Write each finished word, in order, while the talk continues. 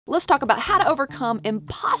Let's talk about how to overcome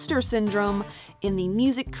imposter syndrome in the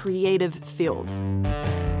music creative field.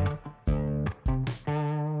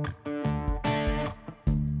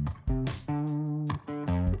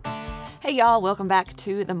 Hey y'all, welcome back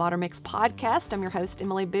to the Modern Mix Podcast. I'm your host,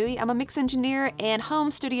 Emily Bowie. I'm a mix engineer and home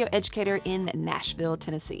studio educator in Nashville,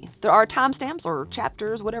 Tennessee. There are timestamps or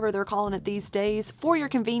chapters, whatever they're calling it these days, for your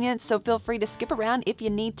convenience, so feel free to skip around if you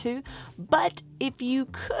need to. But if you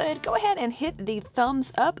could, go ahead and hit the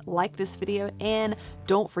thumbs up, like this video, and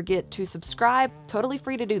don't forget to subscribe. Totally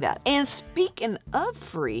free to do that. And speaking of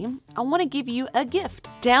free, I want to give you a gift.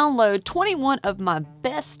 Download 21 of my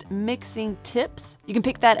best mixing tips. You can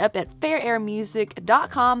pick that up at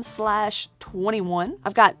fairairmusic.com/21.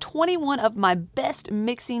 I've got 21 of my best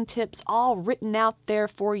mixing tips all written out there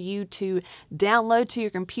for you to download to your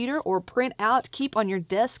computer or print out, keep on your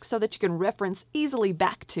desk so that you can reference easily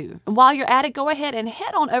back to. And while you're at it, go ahead and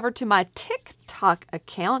head on over to my TikTok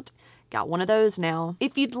account. Got one of those now,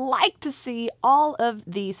 if you'd like to see all of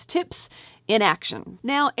these tips in action.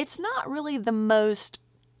 Now, it's not really the most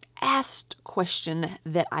asked question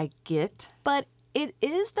that I get, but it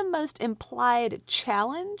is the most implied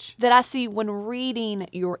challenge that I see when reading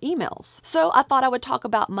your emails. So I thought I would talk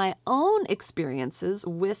about my own experiences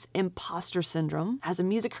with imposter syndrome as a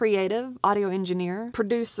music creative, audio engineer,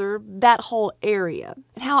 producer, that whole area,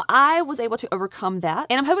 and how I was able to overcome that.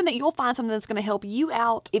 And I'm hoping that you'll find something that's going to help you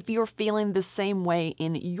out if you're feeling the same way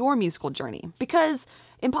in your musical journey. Because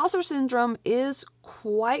imposter syndrome is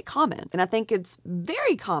quite common, and I think it's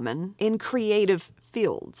very common in creative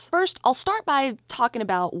fields. First, I'll start by talking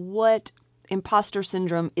about what imposter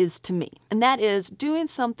syndrome is to me, and that is doing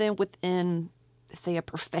something within, say, a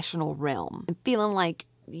professional realm and feeling like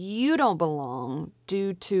you don't belong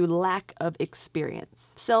due to lack of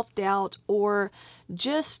experience, self-doubt, or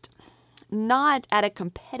just not at a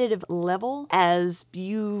competitive level as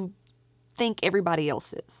you think everybody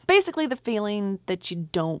else is. Basically, the feeling that you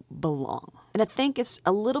don't belong. And I think it's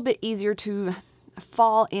a little bit easier to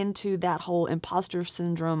fall into that whole imposter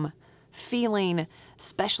syndrome feeling,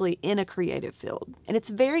 especially in a creative field. And it's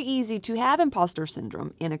very easy to have imposter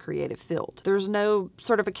syndrome in a creative field. There's no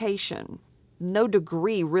certification, no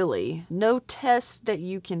degree really, no test that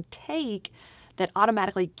you can take that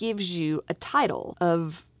automatically gives you a title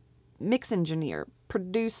of mix engineer,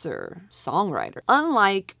 producer, songwriter.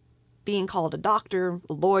 Unlike being called a doctor,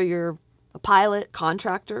 a lawyer, a pilot,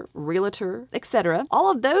 contractor, realtor, etc.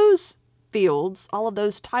 All of those fields, all of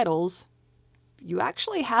those titles, you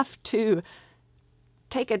actually have to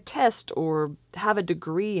take a test or have a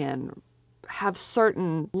degree and have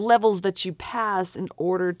certain levels that you pass in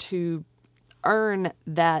order to earn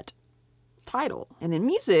that title. And in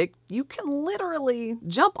music, you can literally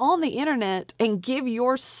jump on the internet and give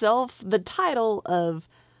yourself the title of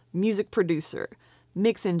music producer,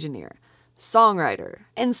 mix engineer, songwriter.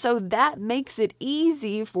 And so that makes it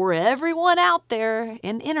easy for everyone out there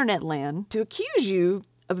in internet land to accuse you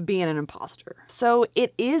of being an imposter. So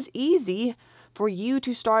it is easy for you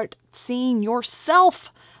to start seeing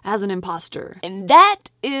yourself as an imposter. And that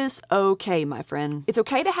is okay, my friend. It's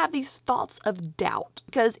okay to have these thoughts of doubt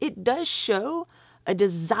because it does show a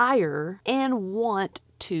desire and want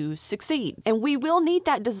to succeed. And we will need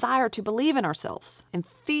that desire to believe in ourselves and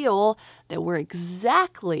feel that we're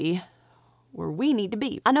exactly where we need to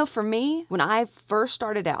be. I know for me, when I first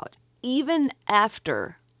started out, even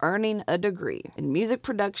after earning a degree in music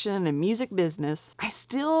production and music business, I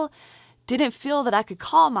still didn't feel that I could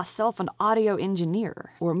call myself an audio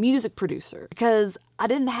engineer or music producer because I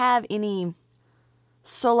didn't have any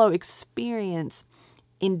solo experience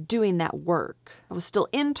in doing that work. I was still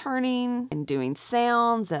interning and doing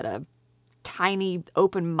sounds at a tiny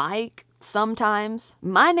open mic sometimes.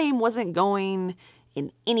 My name wasn't going in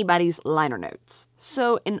anybody's liner notes.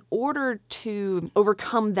 So in order to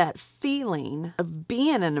overcome that feeling of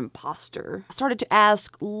being an imposter, I started to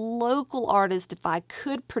ask local artists if I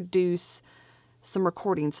could produce some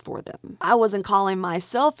recordings for them. I wasn't calling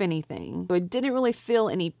myself anything, so I didn't really feel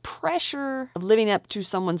any pressure of living up to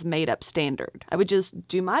someone's made-up standard. I would just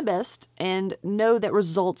do my best and know that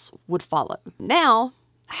results would follow. Now,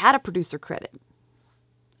 I had a producer credit,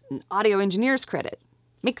 an audio engineer's credit,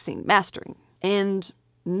 mixing, mastering, and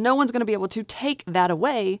no one's going to be able to take that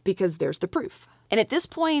away because there's the proof. And at this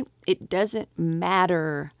point, it doesn't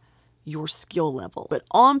matter your skill level, but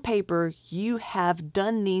on paper, you have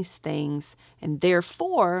done these things, and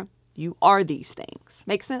therefore, you are these things.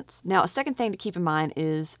 Make sense? Now, a second thing to keep in mind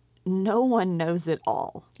is no one knows it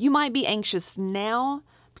all. You might be anxious now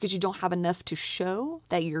because you don't have enough to show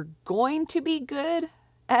that you're going to be good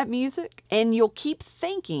at music, and you'll keep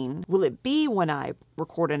thinking, will it be when I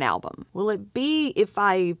record an album? Will it be if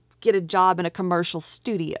I get a job in a commercial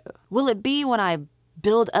studio? Will it be when I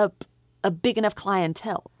build up a big enough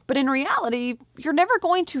clientele? But in reality, you're never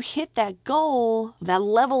going to hit that goal, that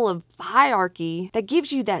level of hierarchy that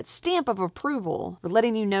gives you that stamp of approval for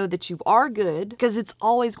letting you know that you are good, because it's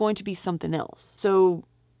always going to be something else. So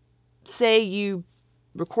say you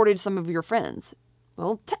recorded some of your friends.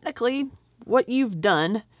 Well, technically, what you've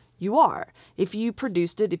done, you are. If you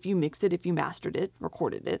produced it, if you mixed it, if you mastered it,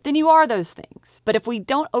 recorded it, then you are those things. But if we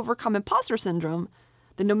don't overcome imposter syndrome,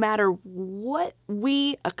 then no matter what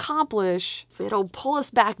we accomplish, it'll pull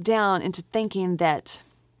us back down into thinking that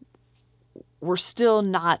we're still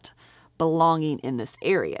not belonging in this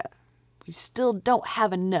area. We still don't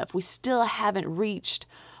have enough. We still haven't reached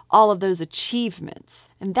all of those achievements.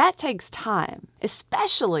 And that takes time,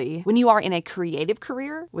 especially when you are in a creative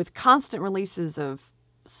career with constant releases of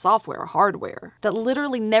software, hardware that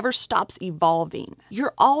literally never stops evolving.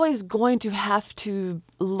 You're always going to have to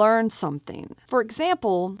learn something. For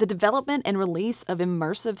example, the development and release of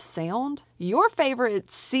immersive sound. Your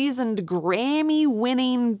favorite seasoned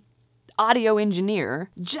Grammy-winning audio engineer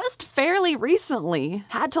just fairly recently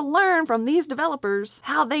had to learn from these developers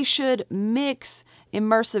how they should mix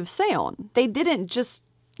immersive sound. They didn't just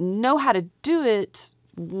know how to do it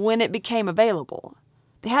when it became available.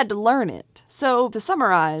 They had to learn it. So to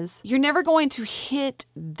summarize, you're never going to hit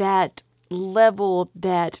that level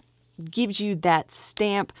that gives you that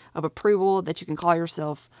stamp of approval that you can call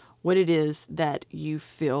yourself what it is that you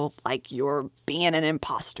feel like you're being an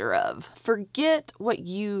imposter of. Forget what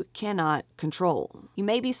you cannot control. You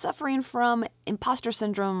may be suffering from imposter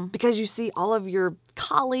syndrome because you see all of your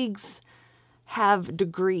colleagues have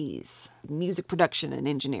degrees, music production and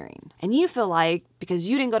engineering. And you feel like because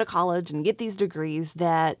you didn't go to college and get these degrees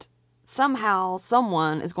that somehow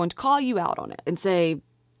someone is going to call you out on it and say,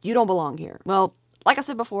 you don't belong here. Well, like I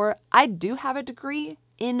said before, I do have a degree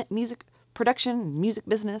in music production, music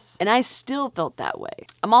business, and I still felt that way.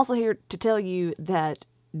 I'm also here to tell you that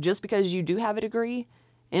just because you do have a degree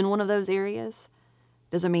in one of those areas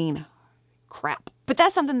doesn't mean crap. But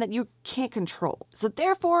that's something that you can't control. So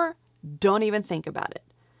therefore, don't even think about it.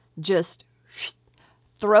 Just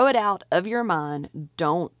throw it out of your mind.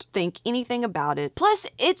 Don't think anything about it. Plus,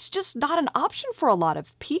 it's just not an option for a lot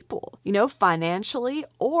of people, financially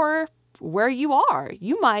or where you are.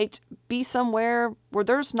 You might be somewhere where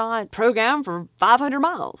there's not program for 500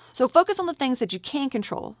 miles. So focus on the things that you can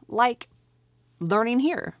control, like learning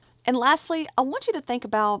here. And lastly, I want you to think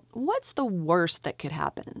about what's the worst that could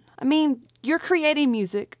happen. I mean, you're creating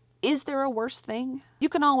music. Is there a worse thing? You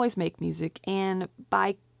can always make music, and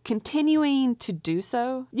by continuing to do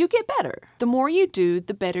so, you get better. The more you do,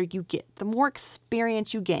 the better you get, the more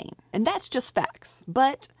experience you gain. And that's just facts.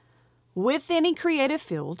 But with any creative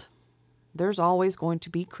field, there's always going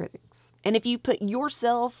to be critics. And if you put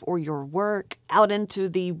yourself or your work out into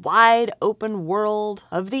the wide open world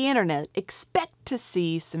of the internet, expect to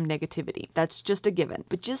see some negativity. That's just a given.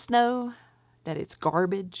 But just know that it's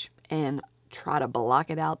garbage and try to block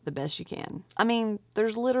it out the best you can. I mean,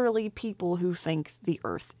 there's literally people who think the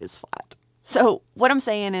earth is flat. So what I'm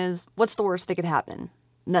saying is, what's the worst that could happen?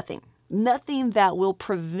 Nothing. Nothing that will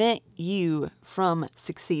prevent you from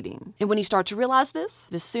succeeding. And when you start to realize this,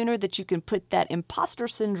 the sooner that you can put that imposter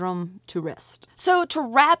syndrome to rest. So to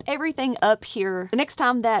wrap everything up here, the next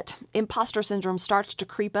time that imposter syndrome starts to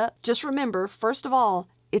creep up, just remember, first of all,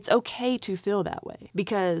 it's okay to feel that way.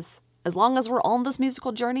 Because as long as we're on this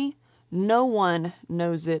musical journey, no one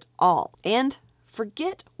knows it all. And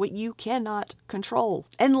forget what you cannot control.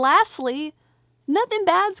 And lastly, nothing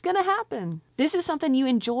bad's gonna happen. This is something you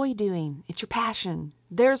enjoy doing. It's your passion.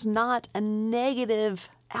 There's not a negative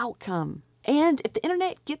outcome. And if the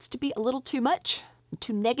internet gets to be a little too much,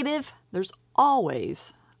 too negative, there's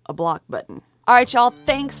always a block button. All right, y'all,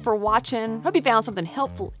 thanks for watching. Hope you found something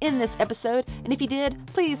helpful in this episode. And if you did,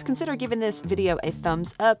 please consider giving this video a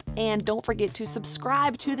thumbs up. And don't forget to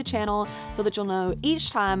subscribe to the channel so that you'll know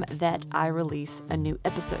each time that I release a new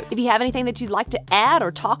episode. If you have anything that you'd like to add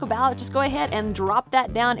or talk about, just go ahead and drop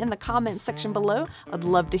that down in the comments section below. I'd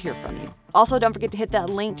love to hear from you. Also, don't forget to hit that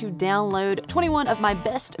link to download 21 of my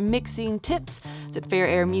best mixing tips. It's at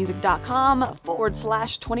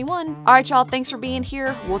fairairmusic.com/21. All right, y'all, thanks for being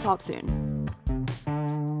here. We'll talk soon.